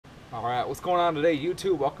Alright, what's going on today,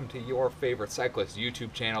 YouTube? Welcome to your favorite cyclist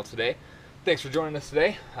YouTube channel today. Thanks for joining us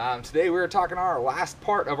today. Today we're talking our last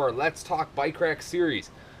part of our Let's Talk Bike Rack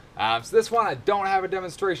series. So this one I don't have a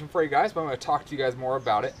demonstration for you guys, but I'm going to talk to you guys more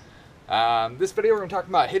about it. This video we're going to talk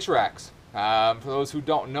about hitch racks. For those who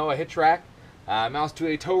don't know, a hitch rack mounts to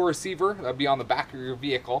a tow receiver that would be on the back of your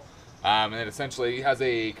vehicle. And it essentially has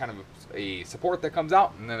a kind of a support that comes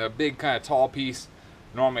out, and then a big kind of tall piece,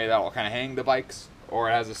 normally that will kind of hang the bikes, or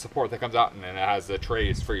it has a support that comes out and then it has the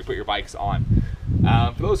trays for you to put your bikes on.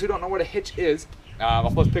 For those who don't know what a hitch is, I'll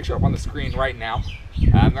post a picture up on the screen right now.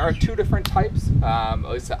 There are two different types, at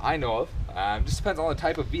least that I know of. Just depends on the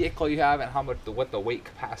type of vehicle you have and what the weight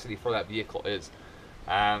capacity for that vehicle is.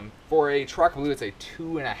 For a truck, I believe it's a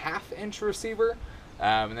 2.5-inch receiver.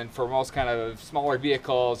 And then for most kind of smaller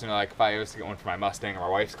vehicles, like if I was to get one for my Mustang or my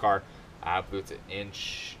wife's car, I believe it's 1.5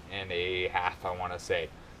 inches, I want to say.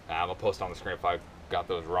 I'll post on the screen if I got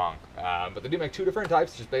those wrong. But they do make two different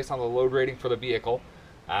types just based on the load rating for the vehicle.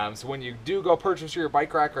 So when you do go purchase your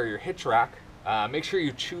bike rack or your hitch rack, make sure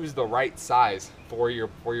you choose the right size for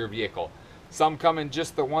your vehicle. Some come in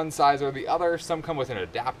just the one size or the other. Some come with an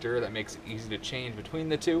adapter that makes it easy to change between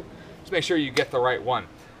the two. Just make sure you get the right one.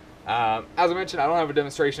 As I mentioned, I don't have a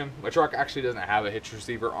demonstration. My truck actually doesn't have a hitch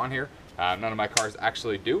receiver on here. None of my cars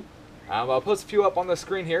actually do. I'll post a few up on the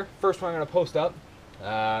screen here. First one I'm going to post up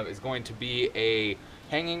is going to be a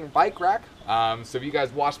hanging bike rack. So if you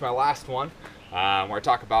guys watched my last one, where I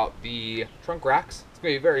talk about the trunk racks, it's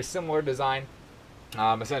going to be a very similar design.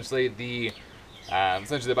 Essentially the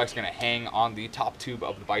bike's going to hang on the top tube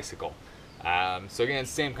of the bicycle. So again,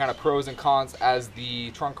 same kind of pros and cons as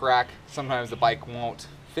the trunk rack. Sometimes the bike won't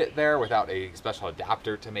fit there without a special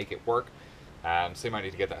adapter to make it work. So you might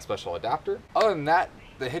need to get that special adapter. Other than that,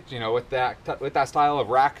 the hitch, with that style of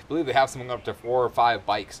rack, I believe they have something up to 4 or 5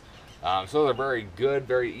 bikes. So they're very good,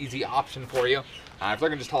 very easy option for you. If they're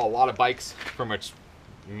gonna just haul a lot of bikes for much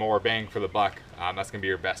more bang for the buck, that's gonna be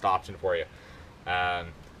your best option for you.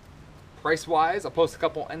 Price-wise, I'll post a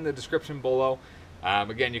couple in the description below.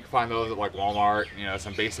 Again, you can find those at like Walmart,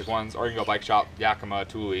 some basic ones, or you can go bike shop, Yakima,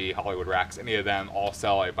 Thule, Hollywood Racks. Any of them all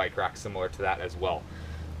sell a bike rack similar to that as well.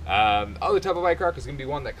 Other type of bike rack is going to be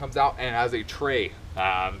one that comes out and has a tray.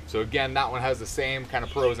 So again, that one has the same kind of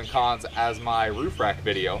pros and cons as my roof rack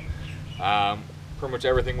video. Pretty much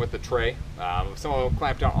everything with the tray. Some of them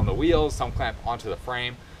clamp down on the wheels, some clamp onto the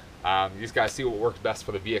frame. You just got to see what works best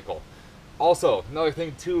for the vehicle. Also, another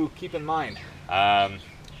thing to keep in mind,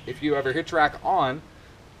 if you have your hitch rack on,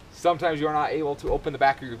 sometimes you're not able to open the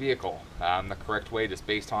back of your vehicle the correct way, just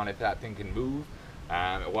based on if that thing can move,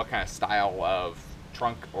 what kind of style of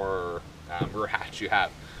trunk or rear hatch you have.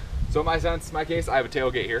 So in my case, I have a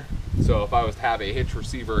tailgate here. So if I was to have a hitch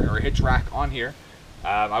receiver or a hitch rack on here,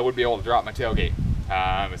 I would be able to drop my tailgate,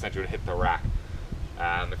 essentially to hit the rack.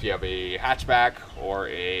 If you have a hatchback or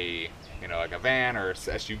a like a van or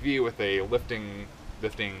SUV with a lifting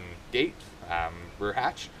gate, rear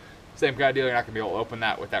hatch, same kind of deal. You're not gonna be able to open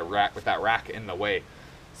that with that rack in the way.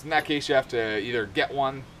 So in that case, you have to either get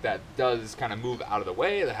one that does kind of move out of the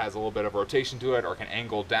way, that has a little bit of rotation to it, or can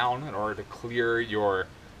angle down in order to clear your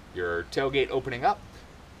tailgate opening up,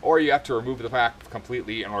 or you have to remove the rack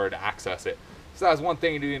completely in order to access it. So that's one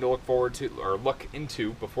thing you do need to look forward to or look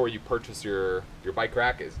into before you purchase your bike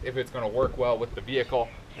rack, is if it's going to work well with the vehicle,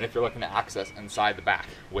 and if you're looking to access inside the back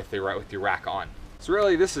with your rack on. So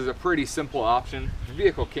really, this is a pretty simple option. If the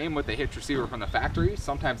vehicle came with a hitch receiver from the factory,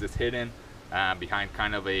 sometimes it's hidden behind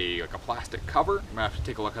kind of like a plastic cover. You might have to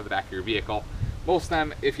take a look at the back of your vehicle. Most of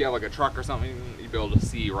them, if you have like a truck or something, you'll be able to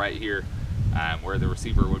see right here where the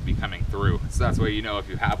receiver would be coming through. So that's the way you know if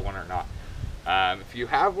you have one or not. If you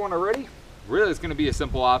have one already, really it's going to be a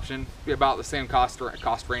simple option. Be about the same cost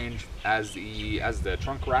range as the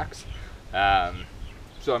trunk racks.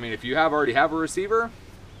 So I mean, if you already have a receiver,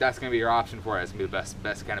 that's going to be your option for it. It's going to be the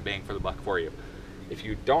best kind of bang for the buck for you. If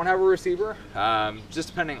you don't have a receiver, just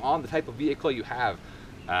depending on the type of vehicle you have,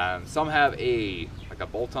 some have a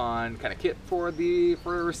bolt-on kind of kit for the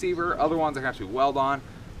receiver. Other ones are going to have to be weld-on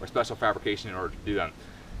or special fabrication in order to do them.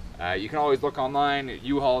 You can always look online.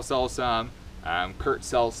 U-Haul sells some. Kurt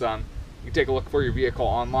sells some. You can take a look for your vehicle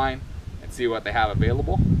online and see what they have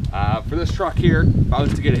available. For this truck here, if I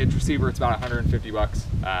was to get a hitch receiver, it's about 150 bucks,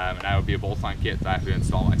 and that would be a bolt-on kit that I have to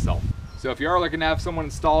install myself. So if you are looking to have someone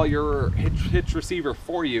install your hitch receiver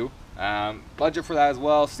for you, budget for that as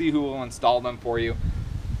well. See who will install them for you.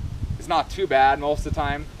 It's not too bad most of the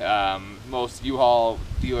time. Most U-Haul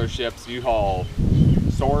dealerships, U-Haul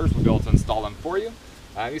stores will be able to install them for you.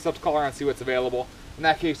 You just have to call around and see what's available. In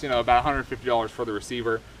that case, about $150 for the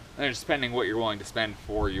receiver, and then just depending what you're willing to spend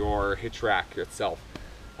for your hitch rack itself.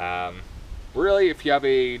 Really, if you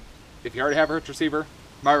already have a hitch receiver,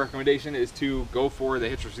 my recommendation is to go for the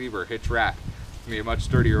hitch receiver, hitch rack. It's gonna be a much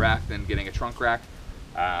sturdier rack than getting a trunk rack.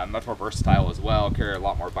 Much more versatile as well, carry a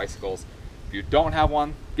lot more bicycles. If you don't have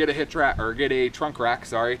one, get a hitch rack, or get a trunk rack,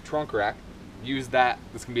 use that.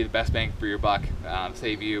 This can be the best bang for your buck,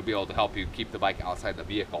 save you, be able to help you keep the bike outside the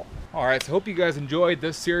vehicle. All right, so hope you guys enjoyed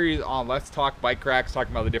this series on Let's Talk Bike Racks,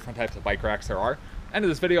 talking about the different types of bike racks there are. End of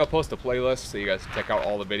this video, I'll post a playlist so you guys can check out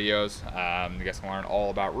all the videos. You guys can learn all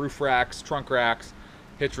about roof racks, trunk racks,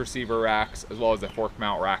 hitch receiver racks, as well as a fork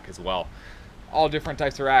mount rack as well. All different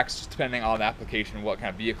types of racks, just depending on the application, what kind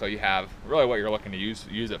of vehicle you have, really what you're looking to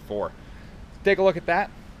use it for. Take a look at that.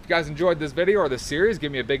 If you guys enjoyed this video or this series,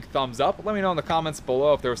 give me a big thumbs up. Let me know in the comments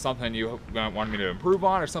below if there was something you wanted me to improve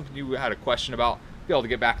on or something you had a question about. I'll be able to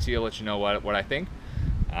get back to you, let you know what I think.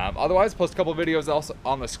 Otherwise, post a couple videos also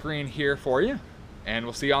on the screen here for you, and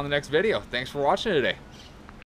we'll see you on the next video. Thanks for watching today.